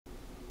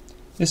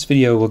This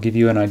video will give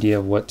you an idea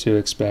of what to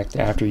expect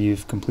after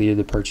you've completed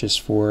the purchase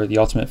for the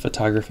Ultimate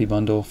Photography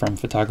Bundle from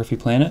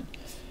Photography.net.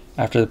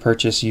 After the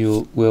purchase,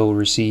 you will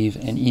receive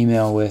an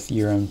email with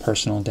your own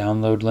personal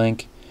download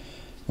link.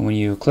 And when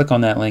you click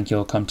on that link,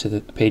 you'll come to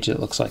the page that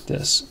looks like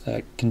this.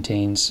 That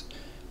contains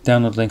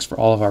download links for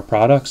all of our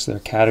products. They're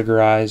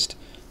categorized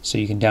so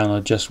you can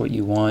download just what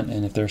you want,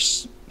 and if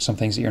there's some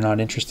things that you're not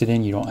interested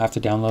in, you don't have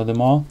to download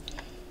them all.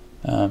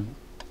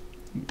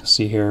 You'll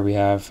see here we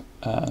have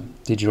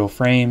digital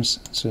frames,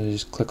 so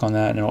just click on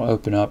that and it'll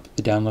open up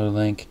the download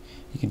link.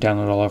 You can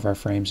download all of our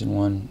frames in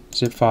one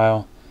zip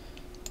file.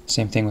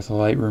 Same thing with the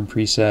Lightroom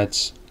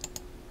presets,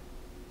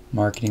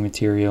 marketing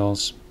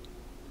materials,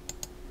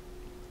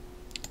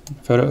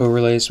 photo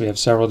overlays. We have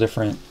several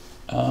different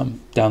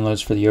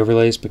downloads for the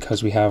overlays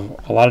because we have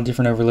a lot of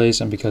different overlays,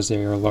 and because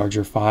they are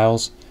larger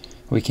files,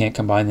 we can't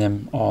combine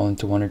them all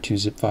into one or two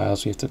zip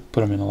files. We have to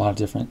put them in a lot of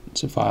different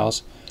zip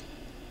files.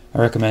 I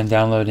recommend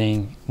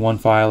downloading one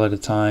file at a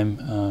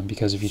time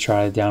because if you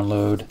try to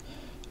download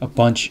a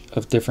bunch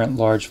of different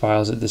large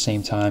files at the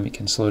same time, it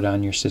can slow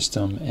down your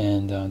system,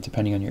 and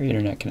depending on your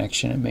internet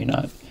connection, it may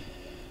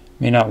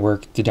not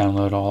work to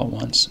download all at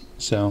once.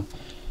 So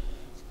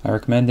I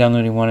recommend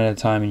downloading one at a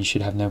time, and you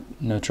should have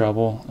no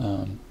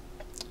trouble.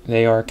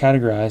 They are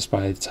categorized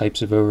by the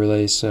types of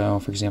overlays. So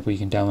for example, you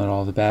can download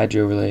all the badge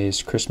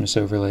overlays, Christmas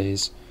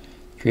overlays,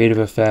 creative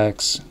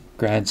effects,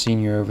 grad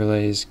senior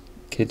overlays,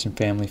 kids and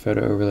family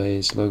photo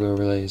overlays, logo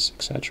overlays,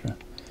 etc.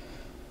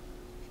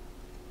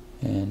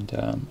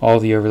 And all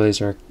the overlays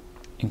are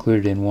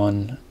included in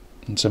one,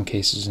 in some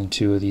cases in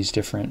two of these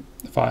different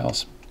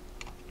files.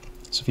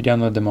 So if you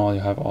download them all,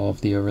 you'll have all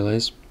of the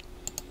overlays.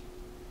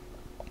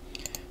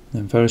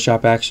 Then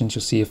Photoshop Actions,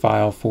 you'll see a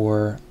file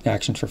for the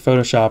actions for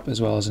Photoshop,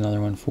 as well as another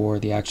one for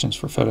the actions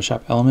for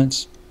Photoshop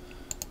Elements.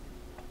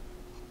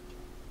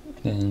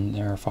 Then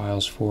there are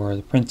files for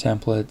the print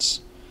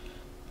templates,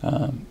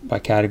 by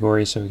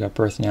category. So we got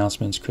birth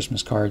announcements,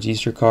 Christmas cards,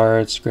 Easter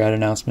cards, grad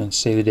announcements,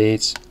 save the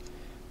dates,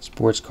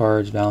 sports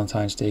cards,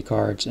 Valentine's Day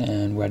cards,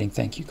 and wedding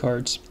thank you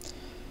cards.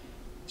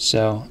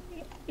 So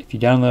if you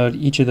download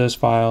each of those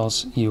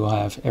files, you will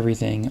have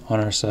everything on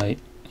our site,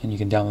 and you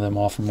can download them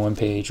all from one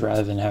page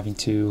rather than having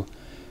to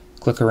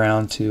click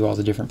around to all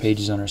the different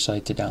pages on our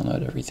site to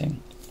download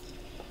everything.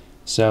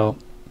 So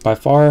by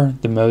far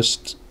the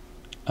most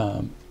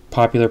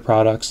popular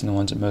products and the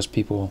ones that most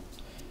people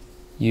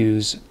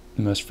use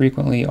the most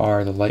frequently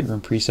are the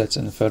Lightroom presets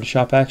and the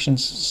Photoshop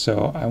actions.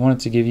 So I wanted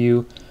to give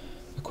you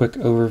a quick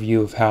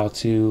overview of how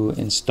to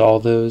install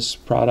those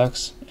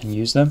products and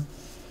use them.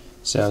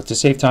 So to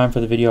save time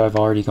for the video, I've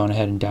already gone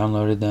ahead and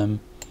downloaded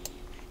them.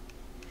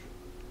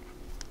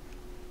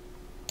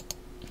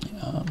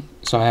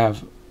 So I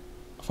have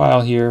a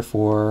file here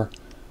for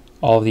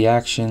all of the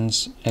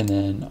actions and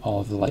then all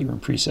of the Lightroom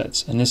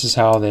presets, and this is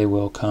how they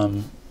will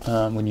come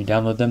when you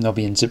download them. They'll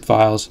be in zip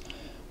files.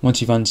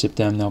 Once you've unzipped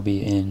them, they'll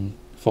be in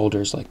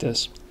folders like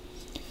this.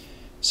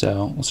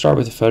 So we'll start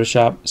with the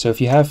Photoshop. So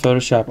if you have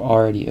Photoshop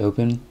already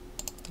open,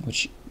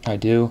 which I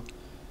do,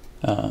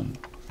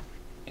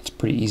 it's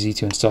pretty easy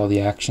to install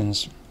the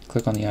actions.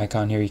 Click on the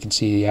icon here, you can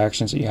see the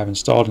actions that you have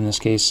installed. In this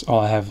case, all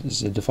I have is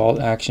the default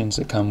actions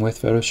that come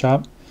with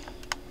Photoshop.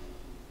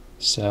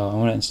 So I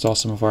want to install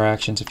some of our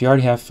actions. If you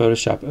already have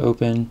Photoshop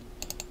open,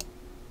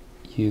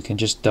 you can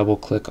just double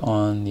click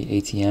on the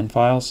ATN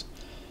files.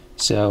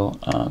 So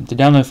the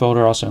download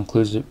folder also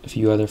includes a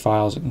few other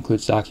files. It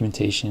includes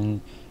documentation,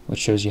 which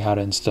shows you how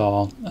to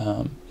install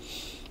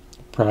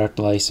product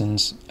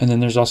license, and then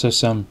there's also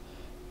some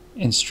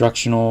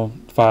instructional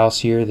files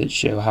here that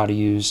show how to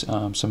use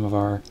some of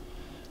our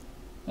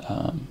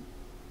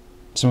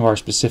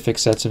specific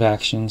sets of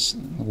actions,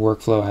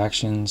 workflow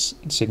actions,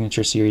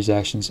 signature series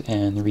actions,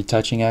 and the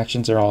retouching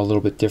actions. Are all a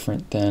little bit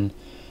different than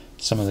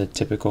some of the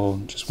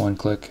typical just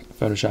one-click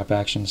Photoshop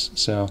actions.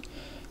 So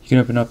you can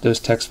open up those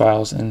text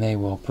files, and they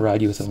will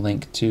provide you with a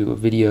link to a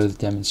video that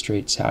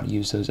demonstrates how to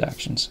use those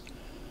actions.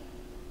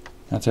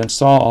 Now to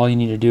install, all you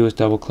need to do is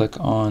double click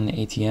on the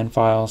ATN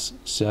files.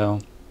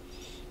 So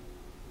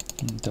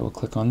double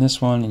click on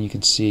this one, and you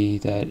can see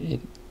that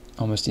it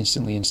almost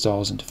instantly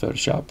installs into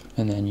Photoshop,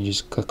 and then you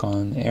just click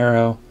on the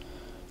arrow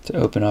to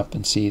open up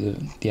and see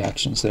the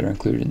actions that are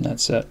included in that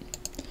set.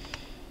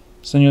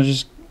 So then you'll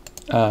just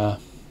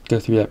go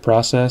through that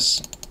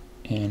process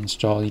and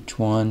install each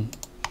one.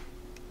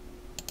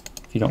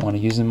 If you don't want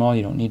to use them all,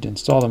 you don't need to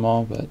install them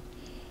all, but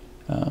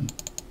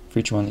for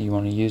each one that you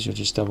want to use, you'll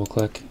just double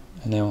click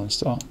and they will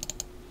install.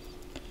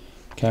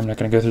 Okay, I'm not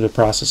going to go through the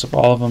process of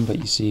all of them, but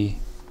you see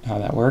how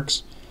that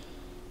works.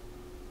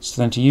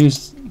 So then to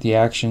use the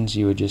actions,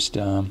 you would just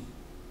again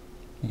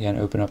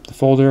open up the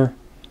folder,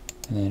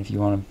 and then if you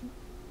want to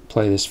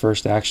play this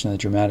first action, the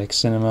dramatic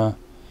cinema,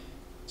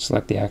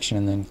 select the action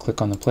and then click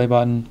on the play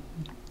button,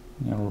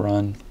 and it'll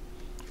run,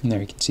 and there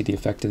you can see the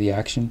effect of the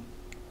action.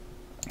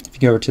 If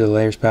you go over to the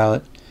layers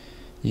palette,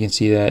 you can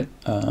see that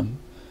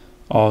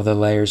all of the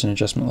layers and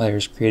adjustment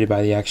layers created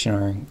by the action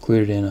are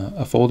included in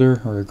a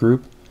folder or a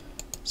group,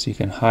 so you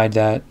can hide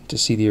that to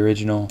see the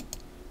original,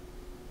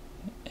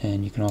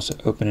 and you can also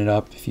open it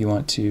up if you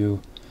want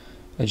to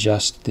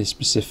adjust the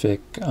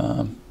specific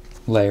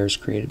layers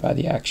created by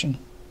the action.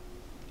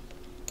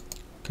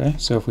 Okay,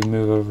 so if we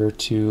move over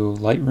to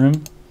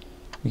Lightroom,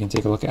 we can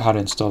take a look at how to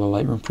install the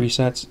Lightroom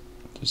presets.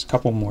 There's a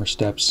couple more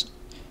steps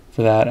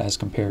for that as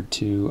compared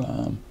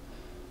to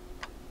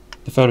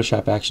the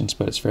Photoshop actions,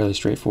 but it's fairly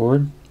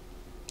straightforward.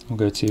 We'll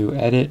go to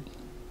Edit,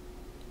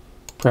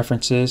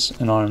 Preferences,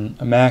 and on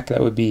a Mac that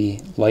would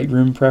be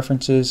Lightroom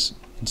Preferences.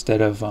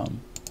 Instead of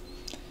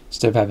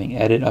having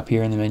Edit up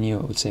here in the menu,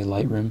 it would say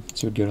Lightroom,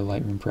 so we'd go to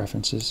Lightroom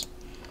Preferences.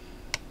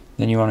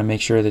 Then you want to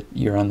make sure that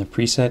you're on the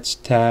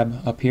Presets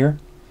tab up here.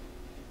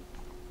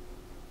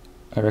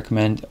 I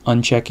recommend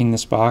unchecking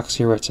this box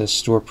here where it says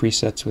Store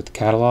Presets with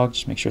Catalog.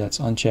 Just make sure that's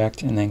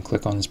unchecked, and then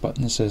click on this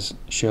button that says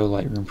Show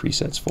Lightroom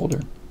Presets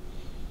folder.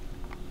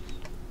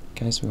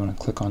 Okay, so we want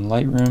to click on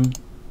Lightroom.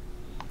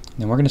 And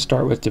then we're going to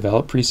start with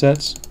Develop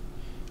Presets.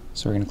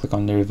 So we're going to click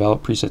on the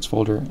Develop Presets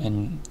folder,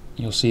 and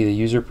you'll see the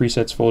User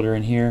Presets folder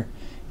in here.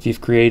 If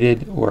you've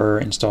created or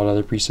installed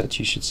other presets,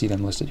 you should see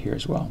them listed here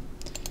as well.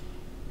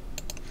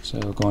 So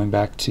going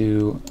back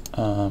to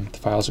the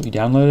files that we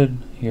downloaded,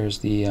 here's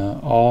the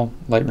All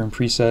Lightroom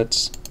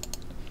Presets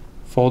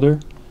folder.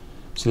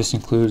 So this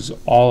includes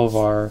all of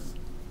our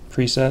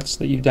presets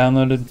that you've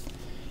downloaded,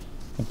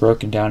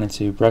 broken down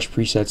into Brush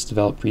Presets,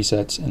 Develop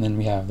Presets, and then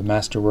we have the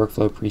Master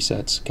Workflow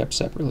Presets kept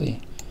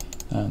separately.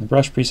 The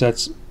Brush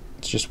Presets,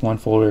 it's just one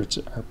folder. It's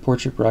our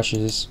portrait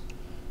brushes.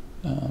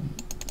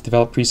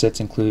 Develop Presets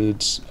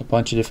includes a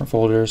bunch of different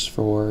folders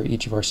for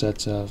each of our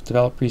sets of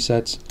Develop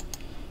Presets.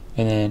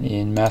 And then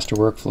in Master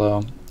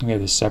Workflow, we have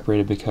this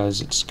separated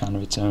because it's kind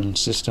of its own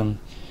system.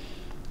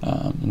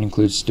 It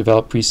includes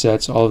Develop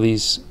Presets. All of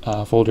these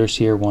folders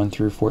here, 1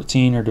 through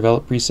 14, are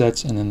Develop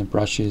Presets, and then the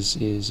Brushes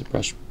is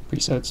Brush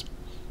Presets.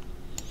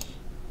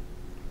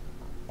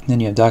 And then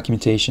you have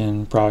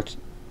Documentation, Product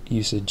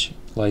Usage,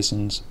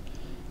 License,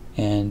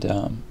 and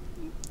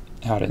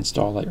how to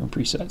install Lightroom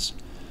presets.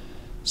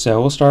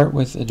 So we'll start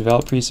with the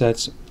Develop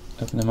Presets,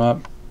 open them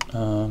up.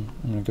 I'm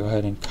going to go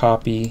ahead and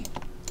copy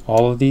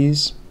all of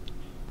these,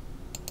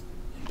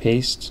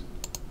 paste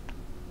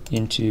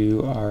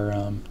into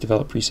our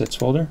Develop Presets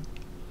folder.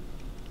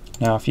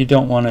 Now if you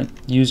don't want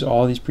to use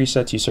all these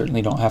presets, you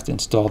certainly don't have to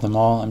install them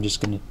all. I'm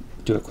just going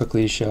to do it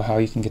quickly to show how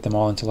you can get them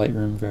all into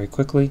Lightroom very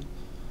quickly.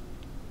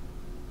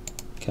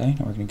 Okay,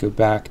 now we're going to go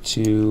back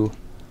to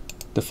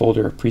the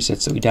folder of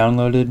presets that we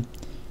downloaded.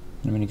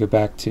 I'm going to go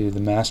back to the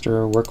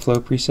Master Workflow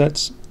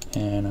presets,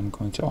 and I'm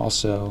going to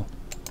also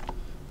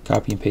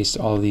copy and paste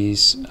all of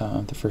these,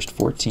 the first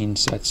 14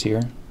 sets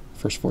here,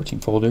 first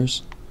 14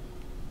 folders.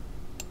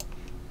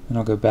 And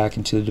I'll go back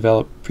into the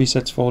Develop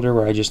Presets folder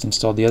where I just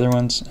installed the other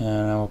ones,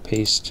 and I will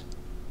paste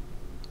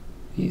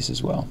these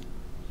as well.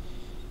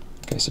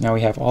 Okay, so now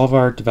we have all of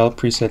our Develop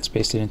Presets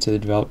pasted into the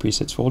Develop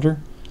Presets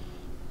folder.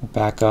 We'll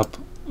back up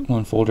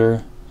one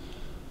folder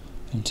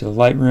into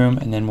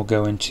Lightroom, and then we'll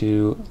go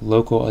into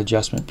Local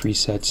Adjustment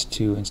Presets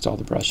to install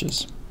the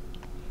brushes.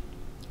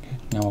 Okay,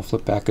 now we'll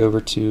flip back over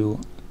to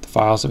the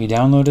files that we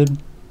downloaded.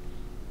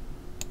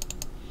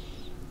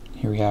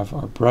 Here we have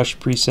our brush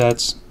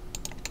presets.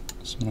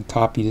 So I'm going to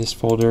copy this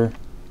folder,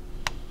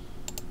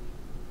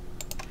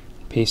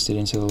 paste it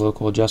into the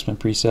Local Adjustment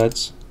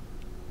Presets.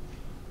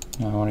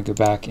 Now I want to go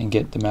back and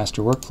get the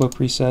Master Workflow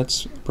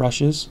Presets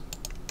brushes.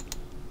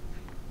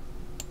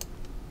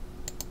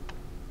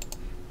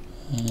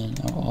 And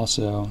I will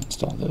also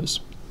install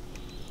those.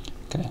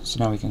 Okay,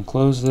 so now we can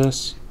close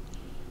this,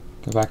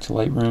 go back to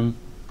Lightroom.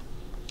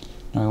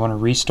 Now we want to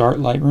restart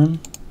Lightroom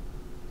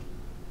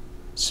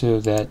so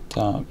that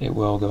it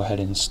will go ahead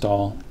and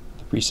install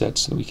the presets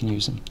so that we can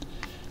use them.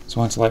 So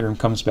once Lightroom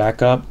comes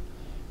back up,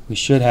 we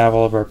should have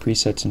all of our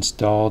presets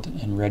installed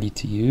and ready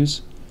to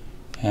use,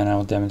 and I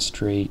will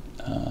demonstrate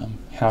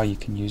how you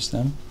can use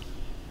them.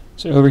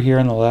 So over here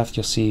on the left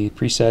you'll see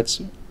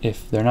presets.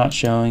 If they're not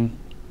showing,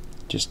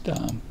 just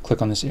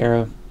click on this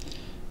arrow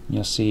and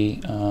you'll see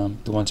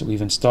the ones that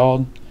we've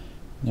installed.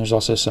 And there's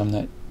also some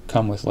that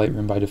come with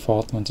Lightroom by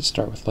default, ones that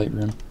start with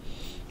Lightroom.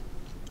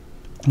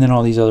 And then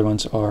all these other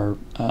ones are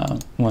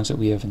ones that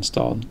we have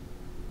installed.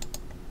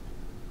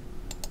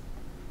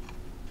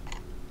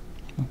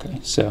 Okay,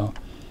 so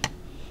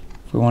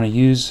if we want to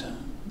use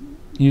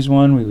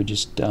one, we would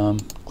just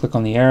click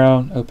on the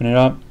arrow, open it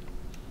up,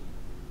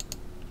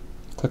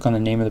 click on the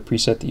name of the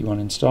preset that you want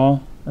to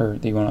install or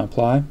that you want to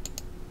apply.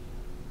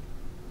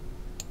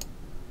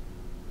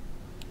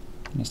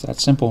 And it's that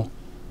simple.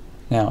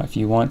 Now if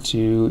you want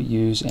to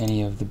use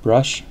any of the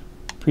brush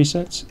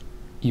presets,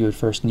 you would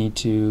first need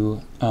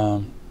to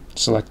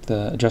select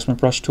the adjustment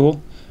brush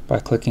tool by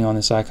clicking on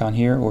this icon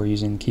here or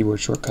using the keyboard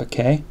shortcut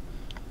K.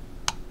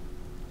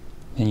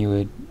 Then you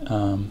would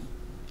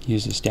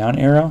use this down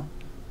arrow,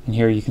 and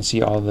here you can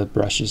see all the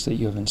brushes that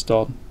you have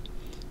installed.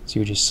 So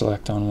you would just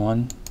select on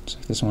one. So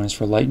this one is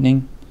for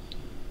lightening.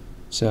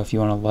 So if you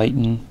want to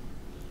lighten,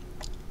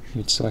 you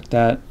would select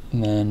that,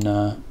 and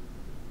then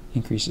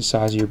increase the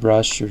size of your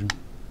brush or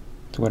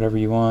to whatever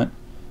you want,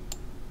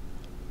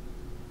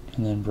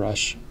 and then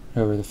brush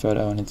over the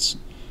photo, and it's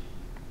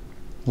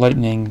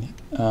lightening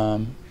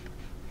the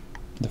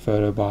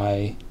photo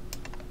by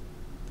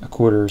a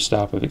quarter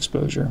stop of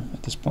exposure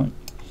at this point.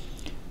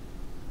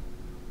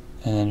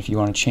 And then if you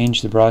want to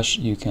change the brush,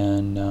 you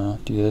can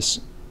do this.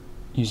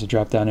 Use the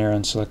drop down arrow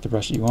and select the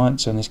brush that you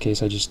want. So in this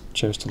case I just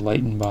chose to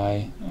lighten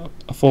by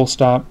a full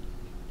stop.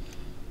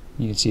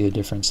 You can see the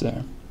difference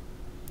there.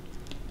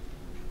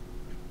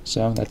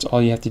 So that's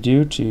all you have to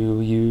do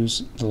to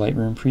use the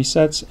Lightroom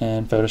presets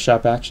and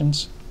Photoshop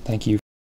actions. Thank you.